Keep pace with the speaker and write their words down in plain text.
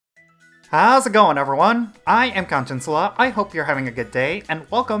How's it going, everyone? I am Jinsula. I hope you're having a good day, and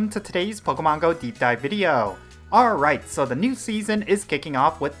welcome to today's Pokemon Go deep dive video. Alright, so the new season is kicking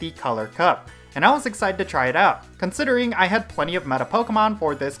off with the Color Cup, and I was excited to try it out, considering I had plenty of meta Pokemon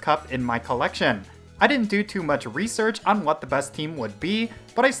for this cup in my collection. I didn't do too much research on what the best team would be,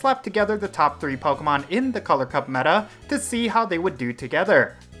 but I slapped together the top 3 Pokemon in the Color Cup meta to see how they would do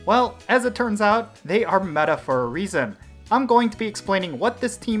together. Well, as it turns out, they are meta for a reason. I'm going to be explaining what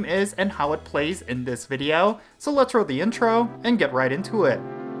this team is and how it plays in this video, so let's roll the intro and get right into it.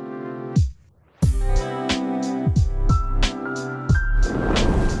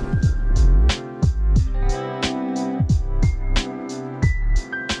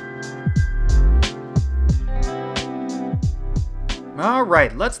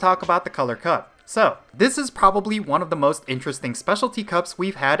 Alright, let's talk about the Color Cup. So, this is probably one of the most interesting specialty cups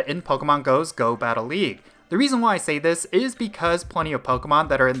we've had in Pokemon Go's Go Battle League. The reason why I say this is because plenty of Pokemon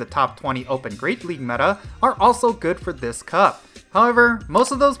that are in the top 20 Open Great League meta are also good for this cup. However,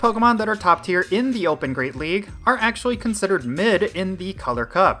 most of those Pokemon that are top tier in the Open Great League are actually considered mid in the Color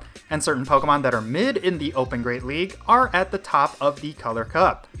Cup, and certain Pokemon that are mid in the Open Great League are at the top of the Color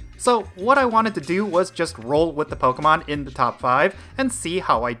Cup. So what I wanted to do was just roll with the Pokemon in the top 5 and see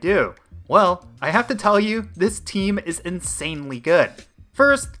how I do. Well, I have to tell you, this team is insanely good.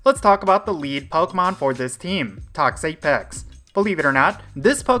 First, let's talk about the lead Pokemon for this team, Toxapex. Believe it or not,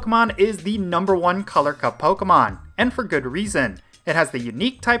 this Pokemon is the #1 Color Cup Pokemon, and for good reason. It has the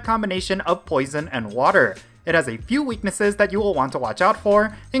unique type combination of poison and water. It has a few weaknesses that you will want to watch out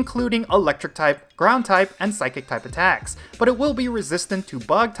for, including electric type, ground type, and psychic type attacks, but it will be resistant to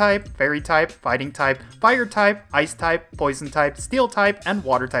bug type, fairy type, fighting type, fire type, ice type, poison type, steel type, and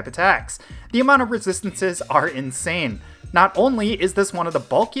water type attacks. The amount of resistances are insane. Not only is this one of the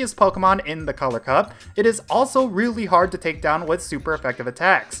bulkiest Pokemon in the Color Cup, it is also really hard to take down with super effective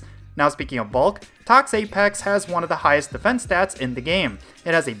attacks. Now speaking of bulk, Toxapex has one of the highest defense stats in the game.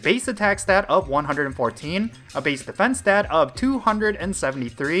 It has a base attack stat of 114, a base defense stat of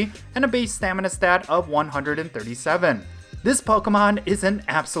 273, and a base stamina stat of 137. This Pokemon is an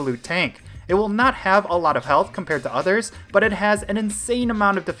absolute tank. It will not have a lot of health compared to others, but it has an insane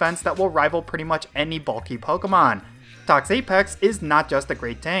amount of defense that will rival pretty much any bulky Pokemon. Toxapex is not just a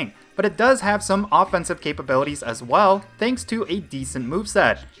great tank, but it does have some offensive capabilities as well, thanks to a decent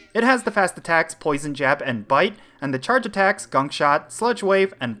moveset. It has the fast attacks Poison Jab and Bite, and the charge attacks Gunk Shot, Sludge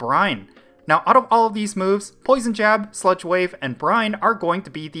Wave, and Brine. Now out of all of these moves, Poison Jab, Sludge Wave, and Brine are going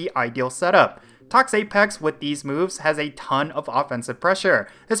to be the ideal setup. Toxapex with these moves has a ton of offensive pressure,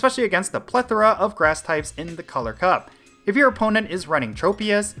 especially against the plethora of grass types in the Color Cup. If your opponent is running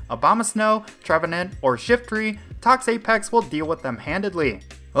Tropius, Abomasnow, Trevenant, or Shiftry, Toxapex will deal with them handedly.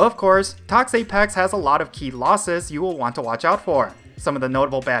 Of course, Toxapex has a lot of key losses you will want to watch out for. Some of the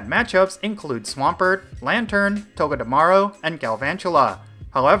notable bad matchups include Swampert, Lantern, Togedemaru, and Galvantula.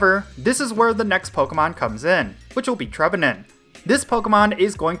 However, this is where the next Pokemon comes in, which will be Trevenant. This Pokemon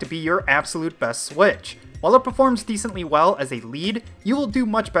is going to be your absolute best switch. While it performs decently well as a lead, you will do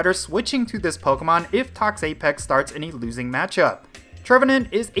much better switching to this Pokemon if Toxapex starts in a losing matchup. Trevenant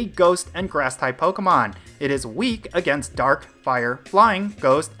is a Ghost and Grass type Pokemon. It is weak against Dark, Fire, Flying,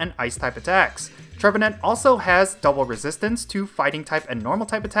 Ghost, and Ice type attacks. Trevenant also has double resistance to Fighting type and Normal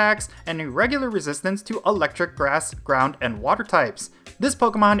type attacks, and a regular resistance to Electric, Grass, Ground, and Water types. This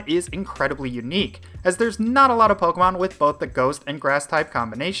Pokemon is incredibly unique, as there's not a lot of Pokemon with both the Ghost and Grass type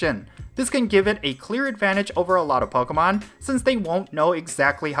combination. This can give it a clear advantage over a lot of Pokemon, since they won't know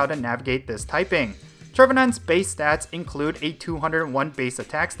exactly how to navigate this typing. Trevenant's base stats include a 201 base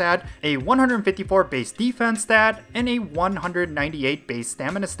attack stat, a 154 base defense stat, and a 198 base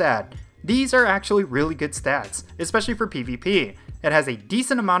stamina stat. These are actually really good stats, especially for PvP. It has a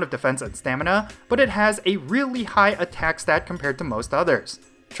decent amount of defense and stamina, but it has a really high attack stat compared to most others.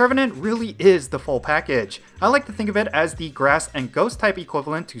 Trevenant really is the full package. I like to think of it as the Grass and Ghost type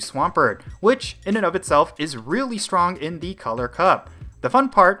equivalent to Swampert, which in and of itself is really strong in the Color Cup. The fun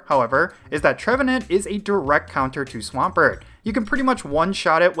part, however, is that Trevenant is a direct counter to Swampert. You can pretty much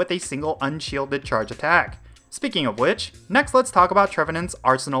one-shot it with a single unshielded charge attack. Speaking of which, next let's talk about Trevenant's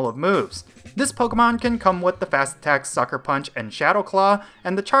arsenal of moves. This Pokemon can come with the fast attacks Sucker Punch and Shadow Claw,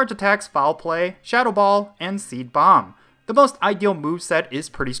 and the charge attacks Foul Play, Shadow Ball, and Seed Bomb. The most ideal moveset is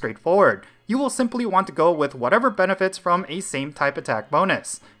pretty straightforward. You will simply want to go with whatever benefits from a same type attack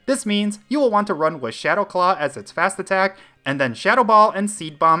bonus. This means you will want to run with Shadow Claw as its fast attack, and then Shadow Ball and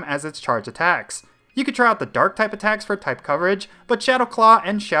Seed Bomb as its charge attacks. You could try out the Dark type attacks for type coverage, but Shadow Claw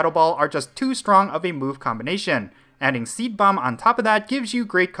and Shadow Ball are just too strong of a move combination. Adding Seed Bomb on top of that gives you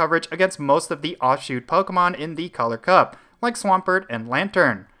great coverage against most of the offshoot Pokemon in the Color Cup, like Swampert and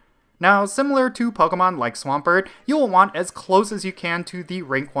Lantern. Now, similar to Pokemon like Swampert, you will want as close as you can to the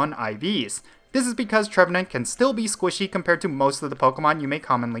rank 1 IVs. This is because Trevenant can still be squishy compared to most of the Pokemon you may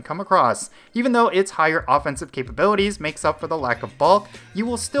commonly come across. Even though its higher offensive capabilities makes up for the lack of bulk, you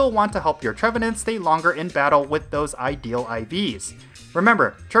will still want to help your Trevenant stay longer in battle with those ideal IVs.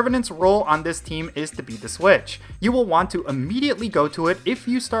 Remember, Trevenant's role on this team is to be the switch. You will want to immediately go to it if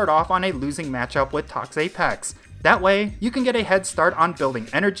you start off on a losing matchup with Toxapex. That way, you can get a head start on building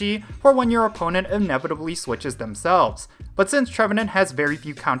energy for when your opponent inevitably switches themselves. But since Trevenant has very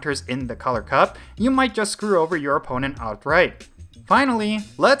few counters in the Color Cup, you might just screw over your opponent outright. Finally,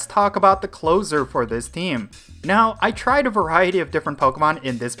 let's talk about the closer for this team. Now, I tried a variety of different Pokemon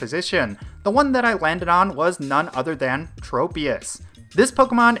in this position. The one that I landed on was none other than Tropius. This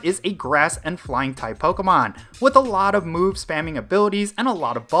Pokemon is a grass and flying type Pokemon, with a lot of move spamming abilities and a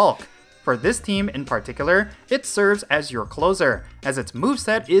lot of bulk. For this team in particular, it serves as your closer, as its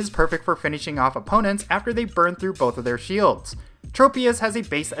moveset is perfect for finishing off opponents after they burn through both of their shields. Tropius has a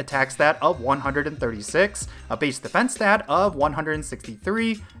base attack stat of 136, a base defense stat of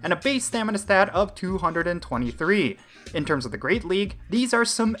 163, and a base stamina stat of 223. In terms of the Great League, these are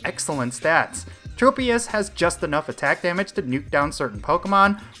some excellent stats. Tropius has just enough attack damage to nuke down certain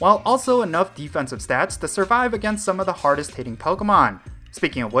Pokemon, while also enough defensive stats to survive against some of the hardest hitting Pokemon.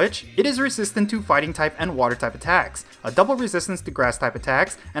 Speaking of which, it is resistant to fighting type and water type attacks, a double resistance to grass type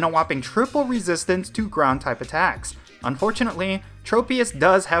attacks, and a whopping triple resistance to ground type attacks. Unfortunately, Tropius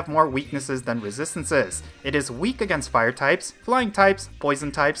does have more weaknesses than resistances. It is weak against fire types, flying types,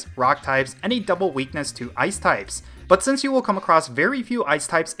 poison types, rock types, and a double weakness to ice types. But since you will come across very few ice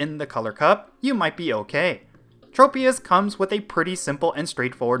types in the Color Cup, you might be okay. Tropius comes with a pretty simple and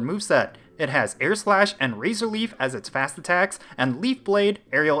straightforward moveset. It has Air Slash and Razor Leaf as its fast attacks, and Leaf Blade,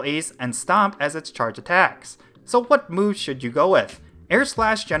 Aerial Ace, and Stomp as its charge attacks. So what moves should you go with? Air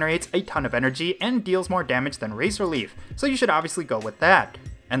Slash generates a ton of energy and deals more damage than Razor Leaf, so you should obviously go with that.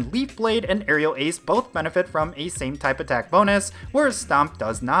 And Leaf Blade and Aerial Ace both benefit from a same type attack bonus, whereas Stomp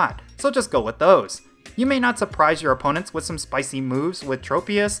does not, so just go with those. You may not surprise your opponents with some spicy moves with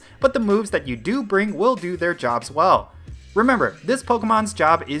Tropius, but the moves that you do bring will do their jobs well. Remember, this Pokemon's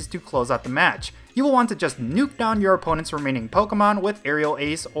job is to close out the match. You will want to just nuke down your opponent's remaining Pokemon with Aerial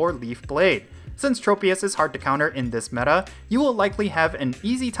Ace or Leaf Blade. Since Tropius is hard to counter in this meta, you will likely have an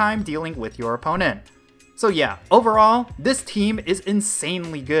easy time dealing with your opponent. So yeah, overall, this team is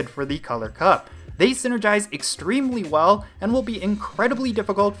insanely good for the Color Cup. They synergize extremely well and will be incredibly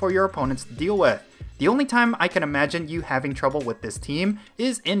difficult for your opponents to deal with. The only time I can imagine you having trouble with this team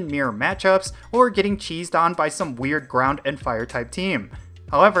is in mirror matchups or getting cheesed on by some weird ground and fire type team.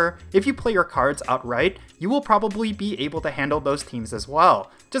 However, if you play your cards outright, you will probably be able to handle those teams as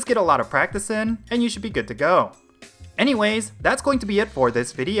well. Just get a lot of practice in, and you should be good to go. Anyways, that's going to be it for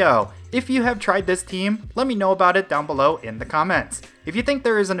this video. If you have tried this team, let me know about it down below in the comments. If you think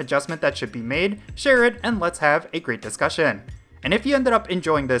there is an adjustment that should be made, share it and let's have a great discussion. And if you ended up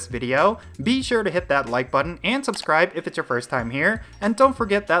enjoying this video, be sure to hit that like button and subscribe if it's your first time here, and don't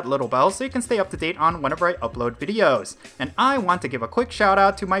forget that little bell so you can stay up to date on whenever I upload videos. And I want to give a quick shout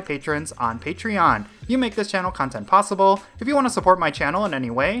out to my patrons on Patreon. You make this channel content possible. If you want to support my channel in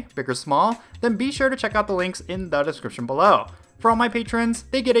any way, big or small, then be sure to check out the links in the description below. For all my patrons,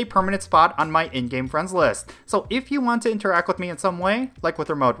 they get a permanent spot on my in-game friends list, so if you want to interact with me in some way, like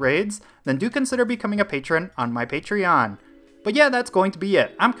with remote raids, then do consider becoming a patron on my Patreon. But yeah, that's going to be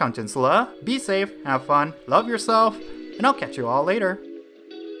it. I'm Count Jinsula. Be safe, have fun, love yourself, and I'll catch you all later.